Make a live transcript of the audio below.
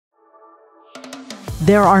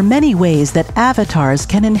There are many ways that avatars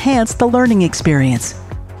can enhance the learning experience.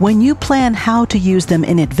 When you plan how to use them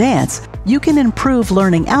in advance, you can improve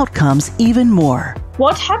learning outcomes even more.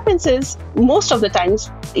 What happens is, most of the times,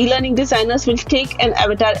 e-learning designers will take an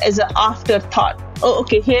avatar as an afterthought. Oh,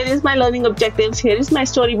 okay, here is my learning objectives, here is my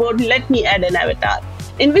storyboard, let me add an avatar.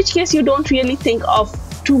 In which case, you don't really think of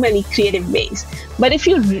too many creative ways. But if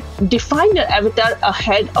you define your avatar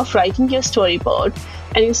ahead of writing your storyboard,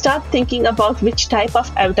 and you start thinking about which type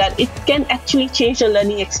of avatar, it can actually change the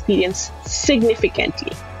learning experience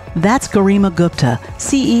significantly. That's Garima Gupta,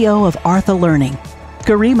 CEO of eLearning.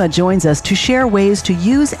 Garima joins us to share ways to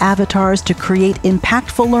use avatars to create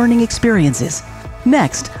impactful learning experiences.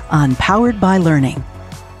 Next on Powered by Learning.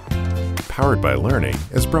 Powered by Learning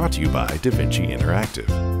is brought to you by DaVinci Interactive.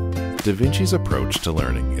 DaVinci's approach to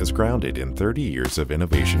learning is grounded in 30 years of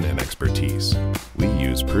innovation and expertise. We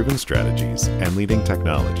use proven strategies and leading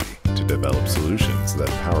technology to develop solutions that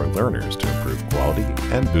empower learners to improve quality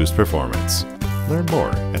and boost performance. Learn more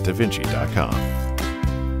at davinci.com.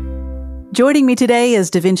 Joining me today is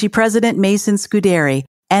DaVinci President Mason Scuderi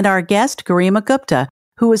and our guest Garima Gupta,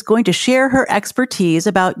 who is going to share her expertise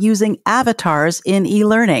about using avatars in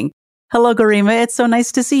e-learning. Hello, Garima. It's so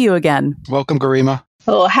nice to see you again. Welcome, Garima.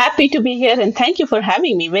 Oh, happy to be here, and thank you for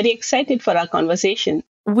having me. Very excited for our conversation.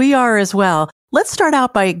 We are as well. Let's start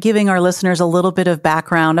out by giving our listeners a little bit of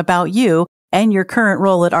background about you and your current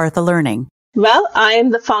role at eLearning. Well, I am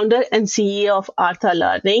the founder and CEO of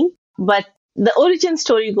eLearning, but the origin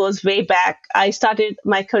story goes way back. I started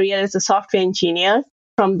my career as a software engineer.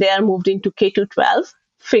 From there, moved into K-12,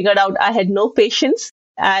 figured out I had no patience.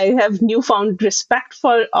 I have newfound respect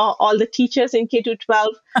for all the teachers in K-12.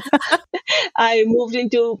 I moved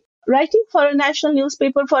into writing for a national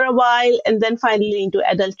newspaper for a while, and then finally into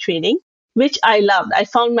adult training, which I loved. I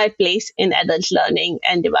found my place in adult learning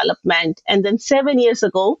and development. And then 7 years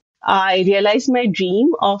ago, I realized my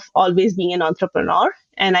dream of always being an entrepreneur,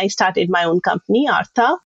 and I started my own company,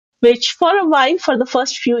 Artha, which for a while, for the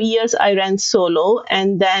first few years, I ran solo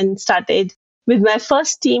and then started with my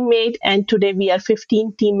first teammate. And today we are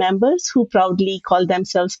 15 team members who proudly call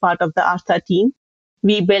themselves part of the Artha team.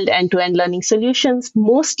 We build end-to-end learning solutions,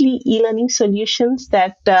 mostly e-learning solutions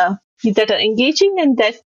that are engaging and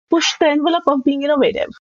that push the envelope of being innovative.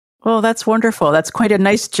 Oh, that's wonderful. That's quite a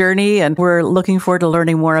nice journey. And we're looking forward to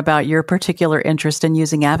learning more about your particular interest in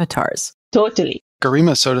using avatars. Totally.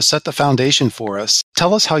 Garima, so to set the foundation for us,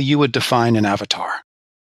 tell us how you would define an avatar.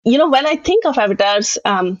 When I think of avatars,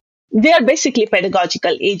 they are basically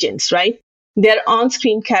pedagogical agents, right? They're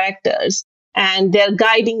on-screen characters and they're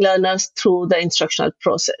guiding learners through the instructional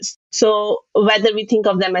process. So whether we think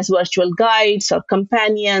of them as virtual guides or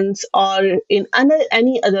companions or in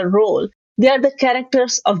any other role, they are the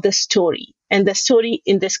characters of the story. And the story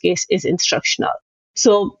in this case is instructional.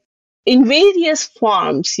 So in various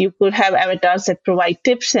forms, you could have avatars that provide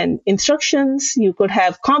tips and instructions. You could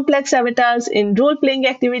have complex avatars in role-playing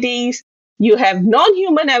activities. You have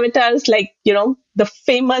non-human avatars like, the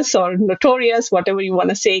famous or notorious, whatever you want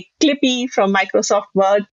to say, Clippy from Microsoft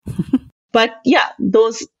Word. But yeah,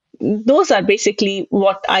 those are basically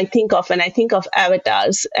what I think of when I think of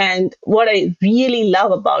avatars. And what I really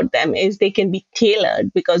love about them is they can be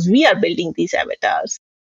tailored because we are building these avatars.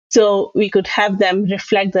 So we could have them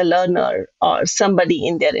reflect the learner or somebody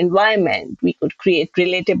in their environment. We could create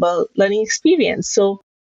relatable learning experience. So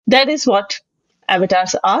that is what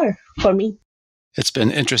avatars are for me. It's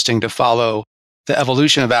been interesting to follow the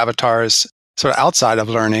evolution of avatars sort of outside of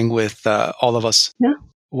learning with all of us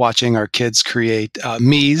watching our kids create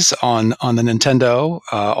Mii's on the Nintendo,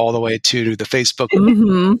 all the way to the Facebook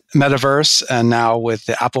metaverse, and now with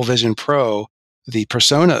the Apple Vision Pro, the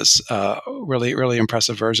personas, really, really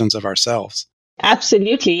impressive versions of ourselves.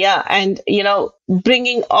 Absolutely, yeah. And,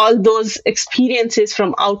 bringing all those experiences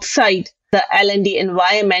from outside the L&D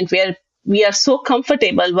environment where we are so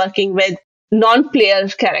comfortable working with non-player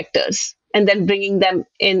characters and then bringing them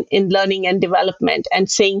in learning and development and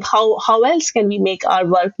saying how else can we make our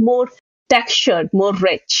work more textured, more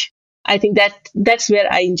rich. I think that's where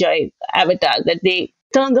I enjoy Avatar, that they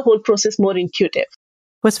turn the whole process more intuitive.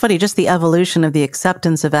 What's funny, just the evolution of the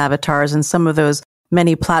acceptance of avatars and some of those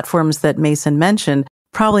many platforms that Mason mentioned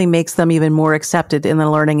probably makes them even more accepted in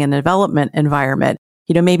the learning and development environment.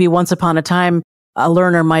 Maybe once upon a time, a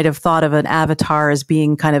learner might have thought of an avatar as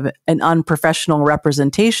being kind of an unprofessional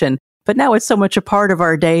representation, but now it's so much a part of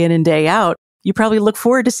our day in and day out. You probably look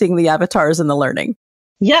forward to seeing the avatars in the learning.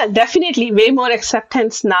 Yeah, definitely. Way more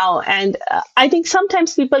acceptance now. And I think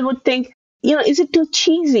sometimes people would think, is it too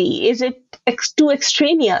cheesy? Is it too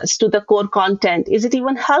extraneous to the core content? Is it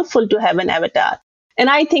even helpful to have an avatar? And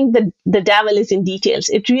I think that the devil is in details.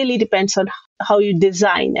 It really depends on how you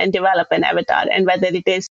design and develop an avatar and whether it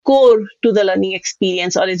is core to the learning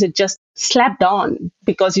experience or is it just slapped on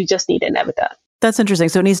because you just need an avatar. That's interesting.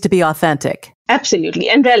 So it needs to be authentic. Absolutely.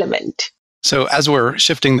 And relevant. So as we're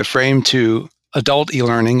shifting the frame to adult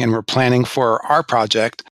e-learning and we're planning for our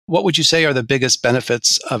project, what would you say are the biggest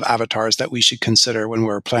benefits of avatars that we should consider when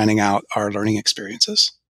we're planning out our learning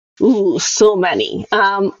experiences? Ooh, so many.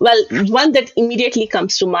 Well, one that immediately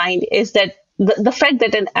comes to mind is that the fact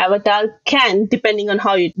that an avatar can, depending on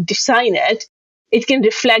how you design it, it can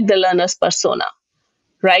reflect the learner's persona,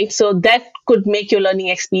 right? So that could make your learning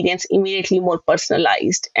experience immediately more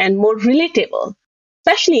personalized and more relatable.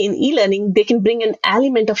 Especially in e-learning, they can bring an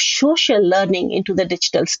element of social learning into the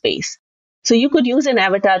digital space. So you could use an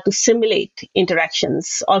avatar to simulate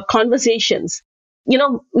interactions or conversations.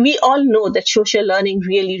 We all know that social learning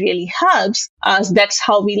really, really helps us. That's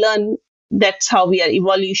how we learn. That's how we are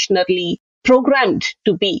evolutionarily programmed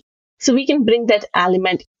to be. So we can bring that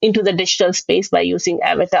element into the digital space by using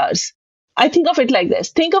avatars. I think of it like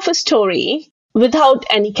this. Think of a story without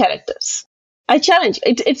any characters. I challenge.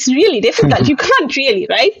 It's really difficult. You can't really,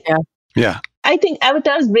 right? Yeah. I think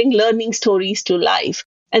avatars bring learning stories to life.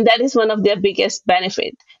 And that is one of their biggest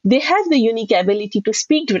benefits. They have the unique ability to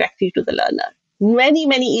speak directly to the learner. Many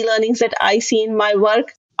e-learnings that I see in my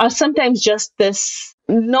work are sometimes just this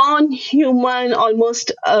non-human,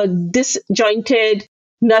 almost disjointed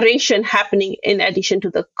narration happening in addition to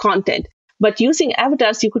the content. But using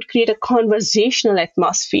avatars, you could create a conversational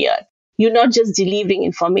atmosphere. You're not just delivering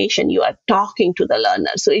information, you are talking to the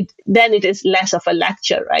learner. So then it is less of a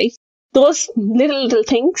lecture, right? Those little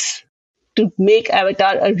things to make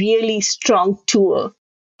avatar a really strong tool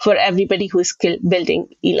for everybody who is building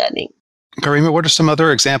e-learning. Garima, what are some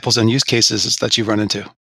other examples and use cases that you've run into?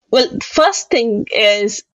 Well, first thing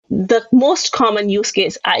is the most common use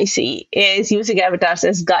case I see is using avatars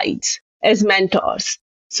as guides, as mentors.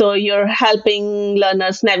 So you're helping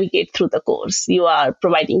learners navigate through the course. You are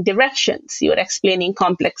providing directions. You are explaining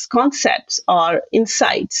complex concepts or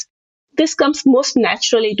insights. This comes most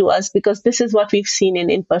naturally to us because this is what we've seen in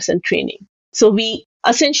in-person training. So we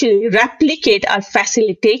essentially replicate our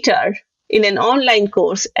facilitator in an online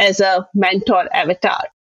course as a mentor avatar.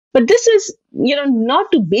 But this is, not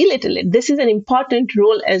to belittle it. This is an important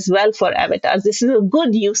role as well for avatars. This is a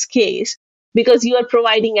good use case because you are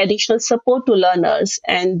providing additional support to learners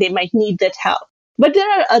and they might need that help. But there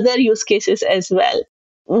are other use cases as well.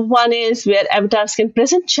 One is where avatars can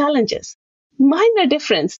present challenges. Minor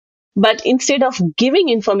difference. But instead of giving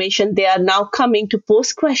information, they are now coming to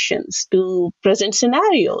pose questions, to present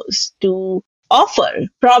scenarios, to offer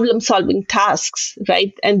problem-solving tasks,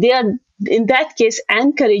 right? And they are, in that case,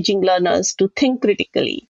 encouraging learners to think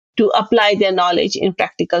critically, to apply their knowledge in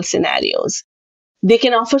practical scenarios. They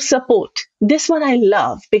can offer support. This one I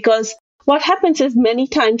love because what happens is many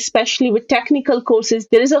times, especially with technical courses,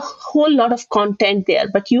 there is a whole lot of content there,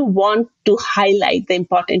 but you want to highlight the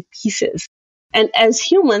important pieces. And as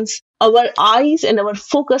humans, our eyes and our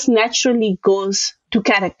focus naturally goes to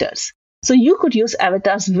characters. So you could use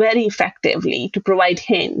avatars very effectively to provide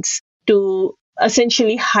hints, to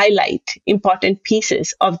essentially highlight important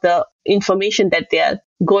pieces of the information that they are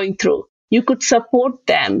going through. You could support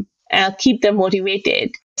them, keep them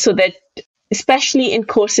motivated so that, especially in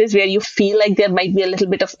courses where you feel like there might be a little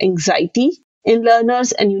bit of anxiety in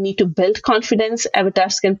learners and you need to build confidence,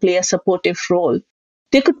 avatars can play a supportive role.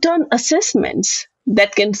 They could turn assessments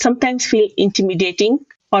that can sometimes feel intimidating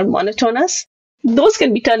or monotonous. Those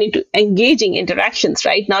can be turned into engaging interactions,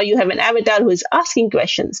 right? Now you have an avatar who is asking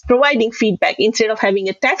questions, providing feedback. Instead of having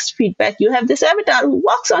a text feedback, you have this avatar who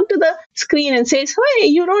walks onto the screen and says, hey,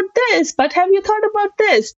 you wrote this, but have you thought about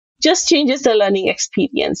this? Just changes the learning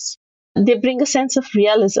experience. They bring a sense of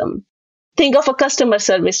realism. Think of a customer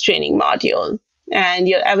service training module, and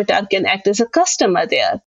your avatar can act as a customer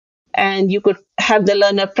there. And you could have the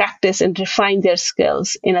learner practice and refine their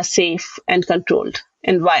skills in a safe and controlled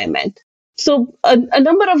environment. So a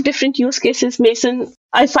number of different use cases, Mason.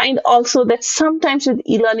 I find also that sometimes with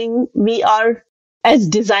e-learning, we are, as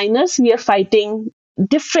designers, we are fighting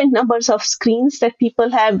different numbers of screens that people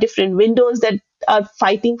have, different windows that are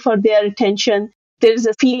fighting for their attention. There is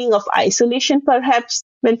a feeling of isolation, perhaps,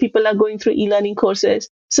 when people are going through e-learning courses.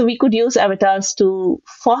 So we could use avatars to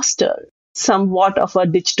foster somewhat of a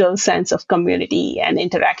digital sense of community and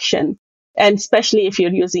interaction. And especially if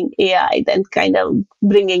you're using AI, then kind of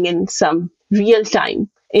bringing in some real-time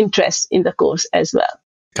interest in the course as well.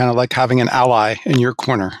 Kind of like having an ally in your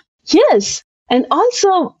corner. Yes. And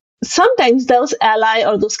also, sometimes those ally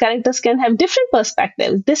or those characters can have different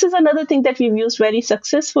perspectives. This is another thing that we've used very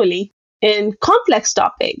successfully in complex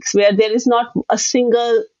topics where there is not a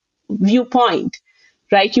single viewpoint,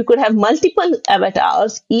 right? You could have multiple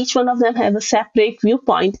avatars, each one of them have a separate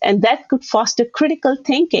viewpoint, and that could foster critical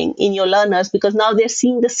thinking in your learners because now they're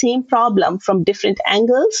seeing the same problem from different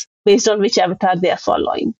angles based on which avatar they are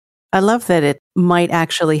following. I love that it might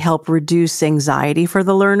actually help reduce anxiety for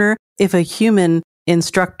the learner. If a human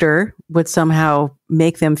instructor would somehow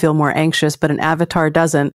make them feel more anxious, but an avatar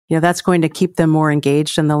doesn't, that's going to keep them more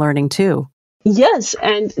engaged in the learning too. Yes,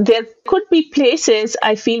 and there could be places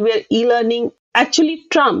I feel where e-learning actually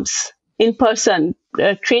trumps in-person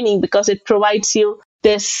training because it provides you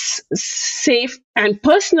this safe and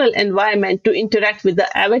personal environment to interact with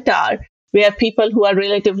the avatar, where people who are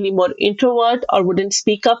relatively more introvert or wouldn't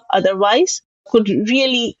speak up otherwise could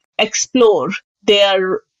really explore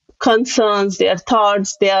their concerns, their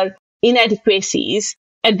thoughts, their inadequacies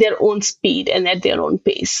at their own speed and at their own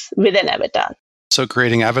pace with an avatar. So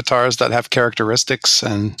creating avatars that have characteristics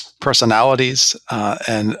and personalities,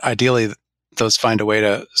 and ideally those find a way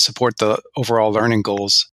to support the overall learning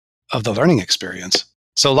goals of the learning experience.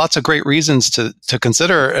 So lots of great reasons to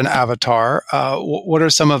consider an avatar. What are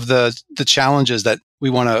some of the challenges that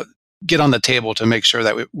we want to get on the table to make sure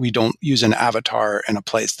that we don't use an avatar in a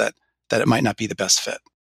place that it might not be the best fit?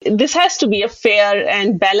 This has to be a fair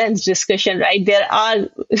and balanced discussion, right? There are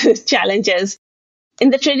challenges. In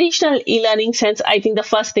the traditional e-learning sense, I think the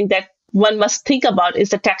first thing that one must think about is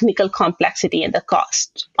the technical complexity and the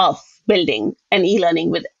cost of building an e-learning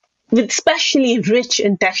with especially rich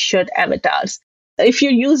and textured avatars. If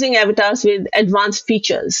you're using avatars with advanced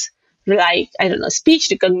features, like, speech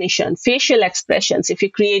recognition, facial expressions, if you're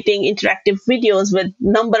creating interactive videos with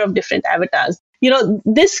number of different avatars,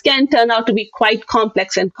 this can turn out to be quite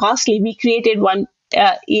complex and costly. We created one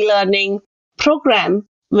e-learning program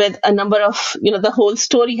with a number of, the whole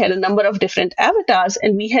story had a number of different avatars,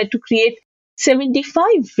 and we had to create 75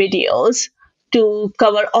 videos to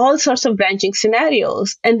cover all sorts of branching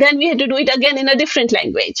scenarios. And then we had to do it again in a different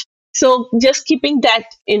language. So just keeping that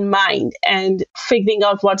in mind and figuring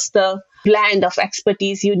out what's the blend of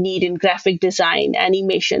expertise you need in graphic design,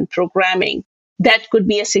 animation, programming, that could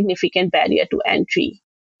be a significant barrier to entry.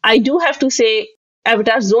 I do have to say,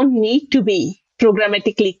 avatars don't need to be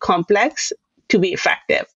programmatically complex to be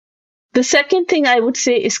effective. The second thing I would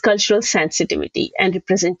say is cultural sensitivity and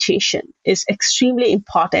representation is extremely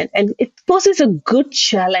important. And it poses a good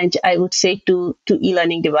challenge, I would say, to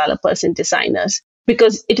e-learning developers and designers,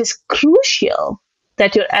 because it is crucial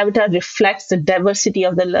that your avatar reflects the diversity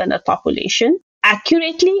of the learner population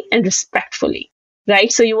accurately and respectfully,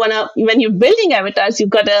 right? So when you're building avatars, you've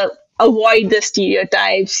got to avoid the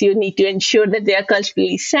stereotypes. You need to ensure that they are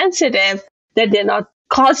culturally sensitive, that they're not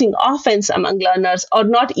causing offense among learners or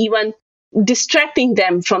not even distracting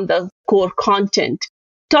them from the core content.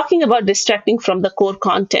 Talking about distracting from the core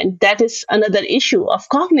content, that is another issue of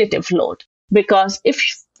cognitive load, because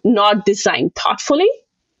if not designed thoughtfully,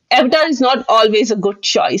 avatar is not always a good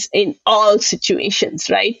choice in all situations,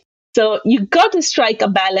 right? So you got to strike a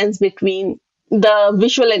balance between the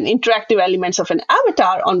visual and interactive elements of an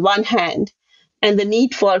avatar on one hand and the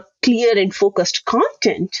need for clear and focused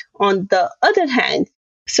content on the other hand.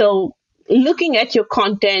 So looking at your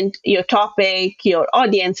content, your topic, your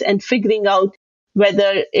audience, and figuring out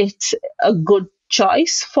whether it's a good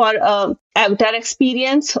choice for an avatar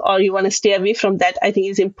experience or you want to stay away from that, I think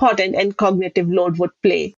is important, and cognitive load would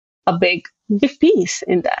play a big piece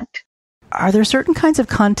in that. Are there certain kinds of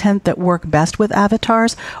content that work best with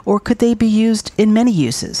avatars, or could they be used in many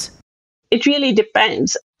uses? It really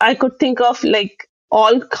depends. I could think of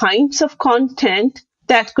all kinds of content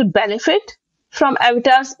that could benefit from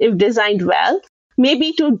avatars if designed well,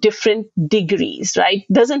 maybe to different degrees, right?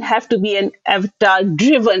 Doesn't have to be an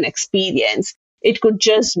avatar-driven experience. It could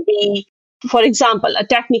just be, for example, a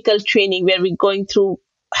technical training where we're going through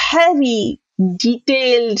heavy,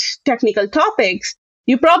 detailed technical topics.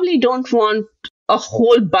 You probably don't want a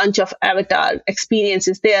whole bunch of avatar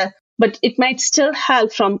experiences there, but it might still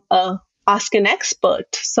help from a ask an expert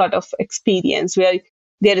sort of experience where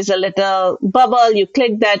there is a little bubble, you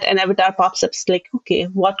click that, an avatar pops up. It's like, okay,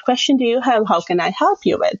 what question do you have? How can I help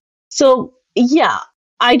you with? So yeah,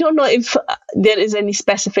 I don't know if there is any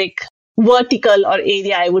specific vertical or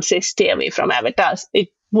area I would say stay away from avatars. It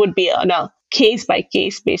would be on a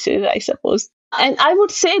case-by-case basis, I suppose. And I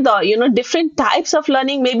would say though, different types of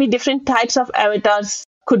learning, maybe different types of avatars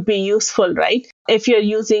could be useful, right? If you're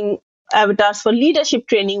using avatars for leadership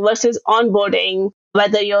training versus onboarding,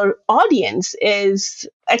 whether your audience is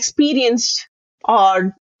experienced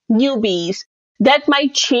or newbies, that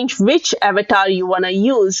might change which avatar you want to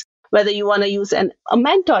use, whether you want to use a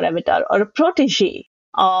mentor avatar or a protege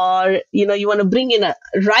or, you want to bring in a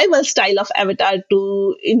rival style of avatar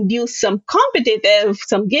to induce some competitive,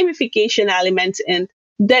 some gamification elements in,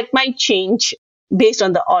 that might change based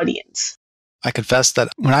on the audience. I confess that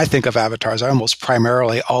when I think of avatars, I almost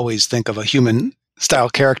primarily always think of a human style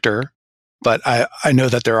character, but I know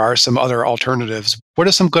that there are some other alternatives. What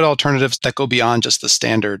are some good alternatives that go beyond just the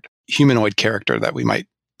standard humanoid character that we might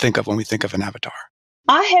think of when we think of an avatar?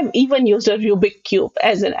 I have even used a Rubik Cube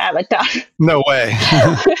as an avatar. No way.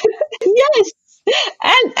 Yes.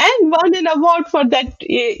 And won an award for that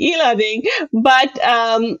e-learning. But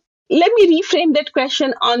let me reframe that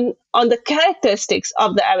question on the characteristics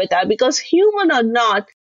of the avatar, because human or not,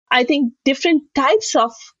 I think different types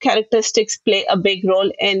of characteristics play a big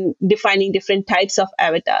role in defining different types of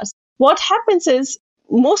avatars. What happens is,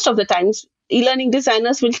 most of the times, e-learning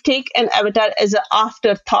designers will take an avatar as an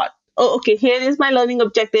afterthought. Oh, okay, here is my learning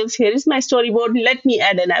objectives, here is my storyboard, let me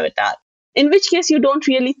add an avatar. In which case, you don't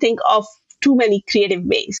really think of too many creative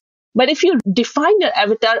ways. But if you define your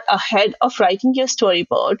avatar ahead of writing your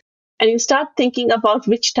storyboard, and you start thinking about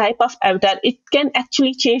which type of avatar, it can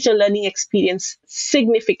actually change the learning experience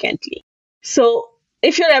significantly. So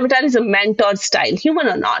if your avatar is a mentor style, human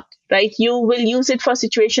or not, right, you will use it for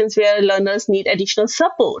situations where learners need additional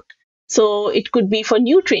support. So it could be for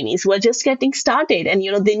new trainees who are just getting started and,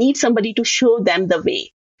 they need somebody to show them the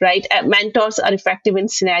way, right? Mentors are effective in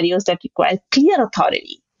scenarios that require clear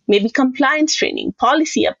authority, maybe compliance training,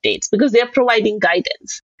 policy updates, because they're providing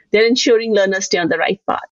guidance. They're ensuring learners stay on the right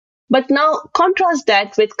path. But now contrast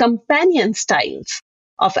that with companion styles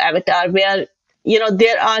of avatar where,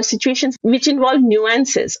 there are situations which involve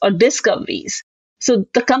nuances or discoveries. So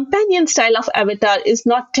the companion style of avatar is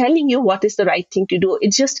not telling you what is the right thing to do.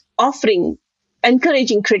 It's just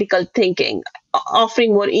encouraging critical thinking,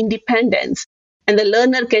 offering more independence. And the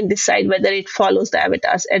learner can decide whether it follows the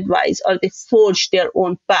avatar's advice or they forge their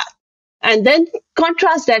own path. And then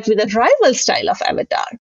contrast that with a rival style of avatar.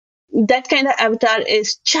 That kind of avatar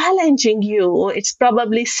is challenging you. It's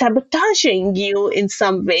probably sabotaging you in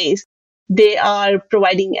some ways. They are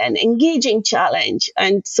providing an engaging challenge.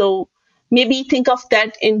 And so maybe think of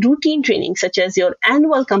that in routine training, such as your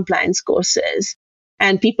annual compliance courses.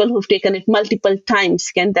 And people who've taken it multiple times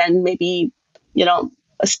can then maybe,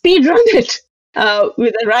 speed run it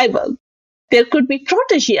with a rival. There could be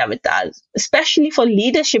protege avatars, especially for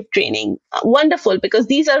leadership training. Wonderful, because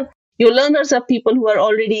your learners are people who are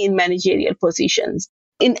already in managerial positions.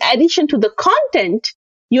 In addition to the content,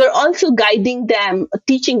 you're also guiding them,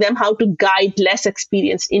 teaching them how to guide less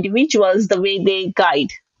experienced individuals the way they guide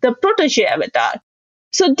the protege avatar.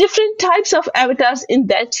 So different types of avatars in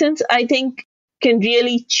that sense, I think, can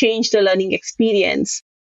really change the learning experience.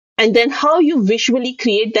 And then how you visually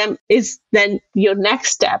create them is then your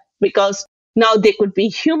next step, because now they could be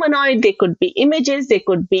humanoid, they could be images, they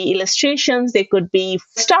could be illustrations, they could be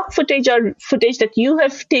stock footage or footage that you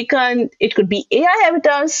have taken. It could be AI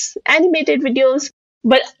avatars, animated videos.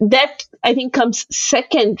 But that, I think, comes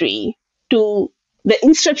secondary to the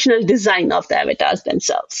instructional design of the avatars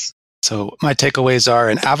themselves. So my takeaways are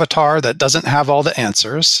an avatar that doesn't have all the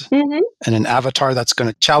answers, and an avatar that's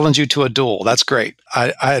going to challenge you to a duel. That's great.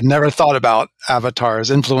 I had never thought about avatars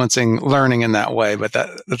influencing learning in that way, but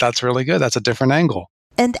that's really good. That's a different angle.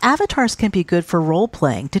 And avatars can be good for role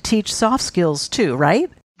playing to teach soft skills too, right?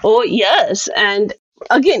 Oh, yes. And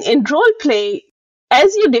again, in role play,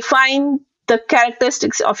 as you define the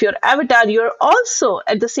characteristics of your avatar, you're also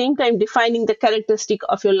at the same time defining the characteristic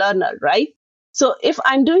of your learner, right? So if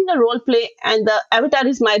I'm doing a role play and the avatar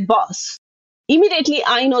is my boss, immediately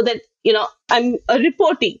I know that, I'm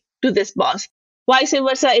reporting to this boss. Vice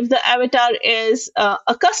versa, if the avatar is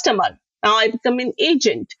a customer, now I become an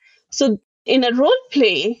agent. So in a role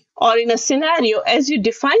play or in a scenario, as you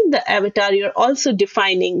define the avatar, you're also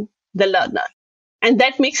defining the learner. And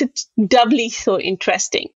that makes it doubly so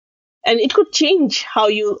interesting. And it could change how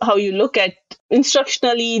you look at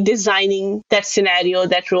instructionally designing that scenario,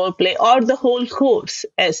 that role play, or the whole course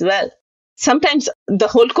as well. Sometimes the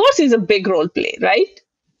whole course is a big role play, right?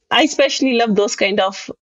 I especially love those kind of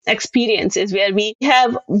experiences where we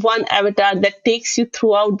have one avatar that takes you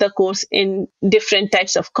throughout the course in different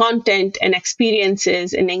types of content and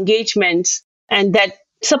experiences and engagements, and that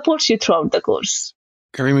supports you throughout the course.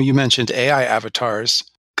 Garima, you mentioned AI avatars.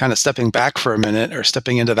 Kind of stepping back for a minute or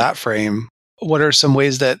stepping into that frame, what are some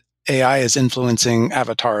ways that AI is influencing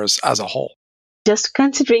avatars as a whole? Just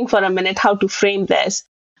considering for a minute how to frame this,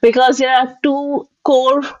 because there are two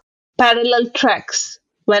core parallel tracks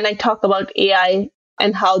when I talk about AI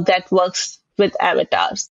and how that works with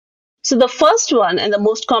avatars. So the first one and the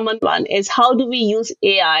most common one is, how do we use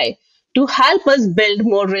AI to help us build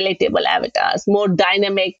more relatable avatars, more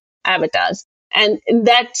dynamic avatars. And in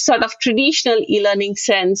that sort of traditional e-learning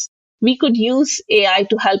sense, we could use AI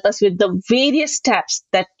to help us with the various steps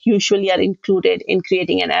that usually are included in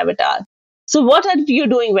creating an avatar. So what are you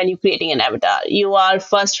doing when you're creating an avatar? You are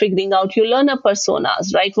first figuring out your learner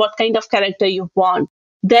personas, right? What kind of character you want.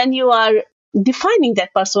 Then you are defining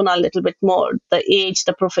that persona a little bit more, the age,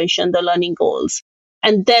 the profession, the learning goals.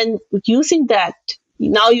 And then using that,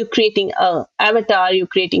 now you're creating an avatar, you're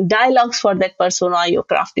creating dialogues for that persona, you're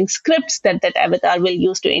crafting scripts that that avatar will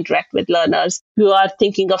use to interact with learners. You are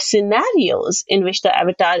thinking of scenarios in which the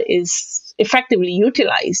avatar is effectively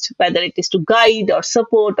utilized, whether it is to guide or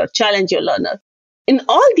support or challenge your learner. In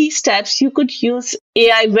all these steps, you could use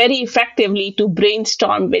AI very effectively to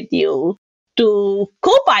brainstorm with you, to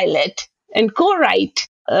co-pilot and co-write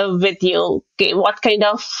with you. Okay, what kind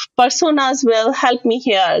of personas will help me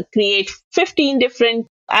here? Create 15 different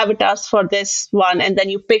avatars for this one, and then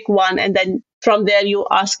you pick one, and then from there you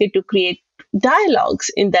ask it to create dialogues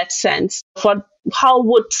in that sense for how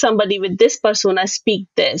would somebody with this persona speak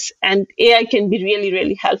this. And AI can be really,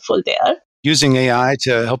 really helpful there. Using AI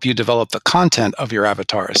to help you develop the content of your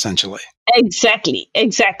avatar, essentially. Exactly.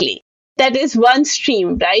 That is one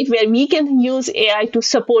stream, right, where we can use AI to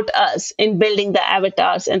support us in building the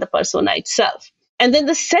avatars and the persona itself. And then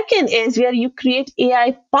the second is where you create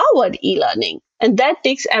AI-powered e-learning. And that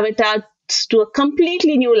takes avatars to a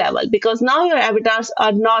completely new level, because now your avatars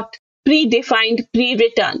are not predefined,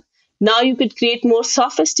 pre-written. Now you could create more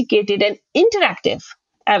sophisticated and interactive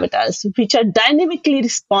avatars, which are dynamically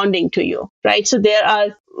responding to you, right? So there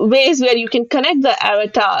are ways where you can connect the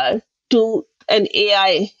avatar to an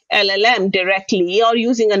AI LLM directly or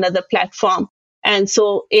using another platform. And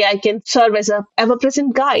so AI can serve as an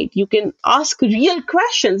ever-present guide. You can ask real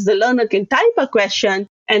questions. The learner can type a question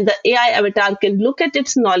and the AI avatar can look at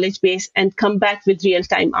its knowledge base and come back with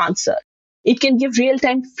real-time answer. It can give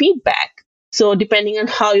real-time feedback. So depending on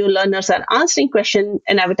how your learners are answering questions,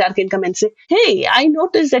 an avatar can come and say, hey, I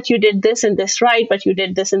noticed that you did this and this right, but you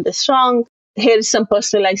did this and this wrong. Here is some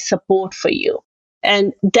personalized support for you.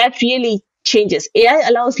 And that really changes. AI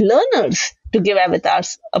allows learners to give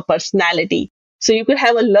avatars a personality. So you could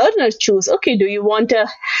have a learner choose, okay, do you want a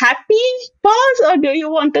happy boss or do you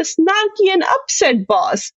want a snarky and upset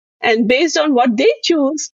boss? And based on what they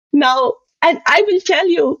choose, now, and I will tell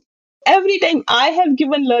you, every time I have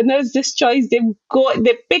given learners this choice, they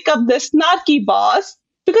pick up the snarky boss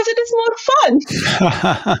because it is more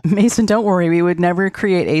fun. Mason, don't worry. We would never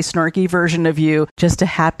create a snarky version of you, just a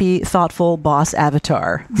happy, thoughtful boss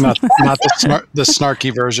avatar. Not the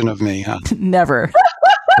snarky version of me, huh? Never.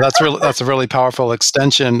 That's a really powerful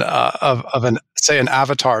extension of an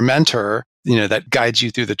avatar mentor, that guides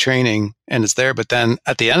you through the training and is there. But then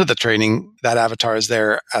at the end of the training, that avatar is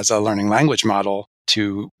there as a learning language model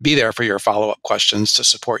to be there for your follow-up questions to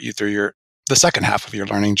support you through the second half of your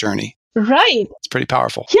learning journey. Right. It's pretty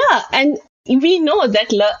powerful. Yeah. And we know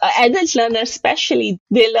that adult learners especially,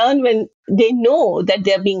 they learn when they know that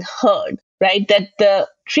they're being heard, right? That the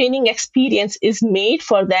training experience is made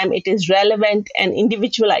for them. It is relevant and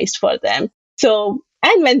individualized for them. So,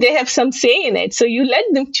 and when they have some say in it, so you let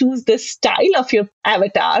them choose the style of your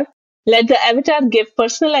avatar, let the avatar give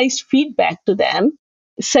personalized feedback to them.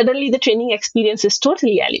 Suddenly the training experience is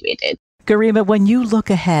totally elevated. Garima, when you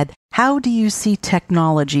look ahead, how do you see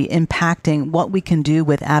technology impacting what we can do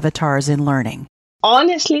with avatars in learning?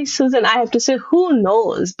 Honestly, Susan, I have to say, who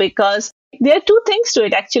knows? Because there are two things to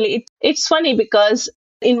it, actually. It's funny because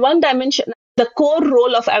in one dimension, the core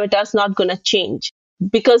role of avatar is not going to change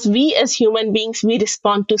because we as human beings, we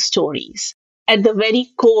respond to stories at the very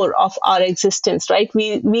core of our existence, right?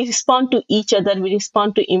 We respond to each other. We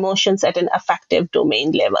respond to emotions at an affective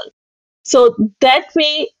domain level. So that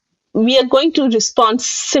way, we are going to respond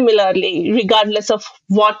similarly, regardless of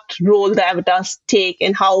what role the avatars take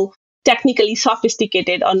and how technically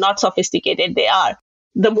sophisticated or not sophisticated they are.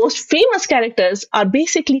 The most famous characters are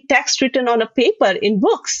basically text written on a paper in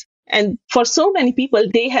books. And for so many people,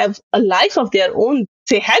 they have a life of their own,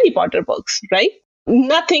 say Harry Potter books, right?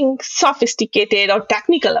 Nothing sophisticated or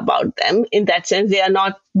technical about them in that sense. They are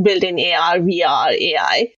not built in AR, VR,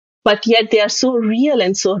 AI, but yet they are so real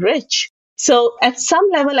and so rich. So at some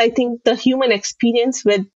level, I think the human experience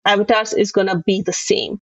with avatars is going to be the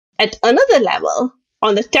same. At another level,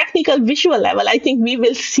 on the technical visual level, I think we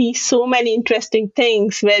will see so many interesting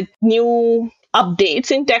things with new updates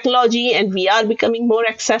in technology and VR becoming more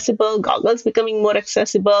accessible, goggles becoming more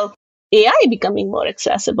accessible, AI becoming more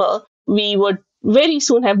accessible. We would very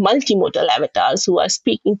soon have multimodal avatars who are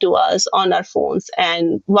speaking to us on our phones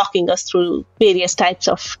and walking us through various types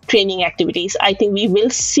of training activities, I think we will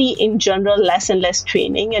see in general less and less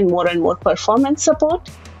training and more performance support.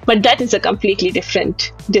 But that is a completely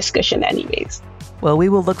different discussion anyways. Well, we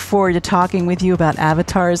will look forward to talking with you about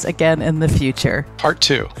avatars again in the future. Part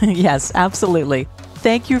 2. Yes, absolutely.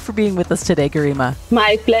 Thank you for being with us today, Garima.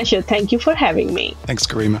 My pleasure. Thank you for having me. Thanks,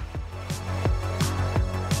 Garima.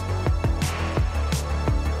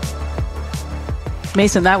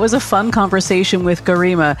 Mason, that was a fun conversation with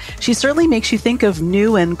Garima. She certainly makes you think of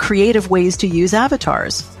new and creative ways to use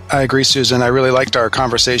avatars. I agree, Susan. I really liked our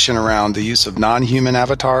conversation around the use of non-human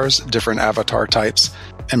avatars, different avatar types,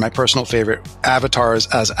 and my personal favorite, avatars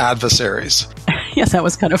as adversaries. Yes, that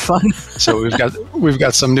was kind of fun. So we've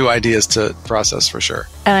got some new ideas to process for sure.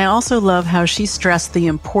 And I also love how she stressed the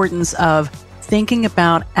importance of thinking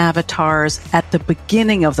about avatars at the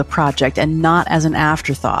beginning of the project and not as an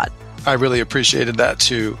afterthought. I really appreciated that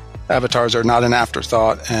too. Avatars are not an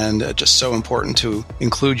afterthought, and just so important to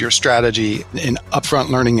include your strategy in upfront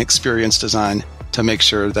learning experience design to make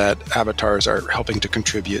sure that avatars are helping to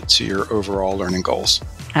contribute to your overall learning goals.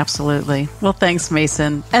 Absolutely. Well, thanks,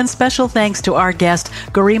 Mason. And special thanks to our guest,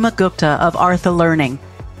 Garima Gupta of eLearning.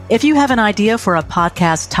 If you have an idea for a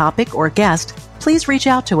podcast topic or guest, please reach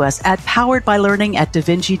out to us at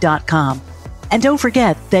poweredbylearning@davinci.com. And don't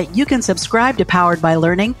forget that you can subscribe to Powered by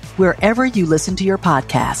Learning wherever you listen to your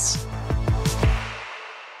podcasts.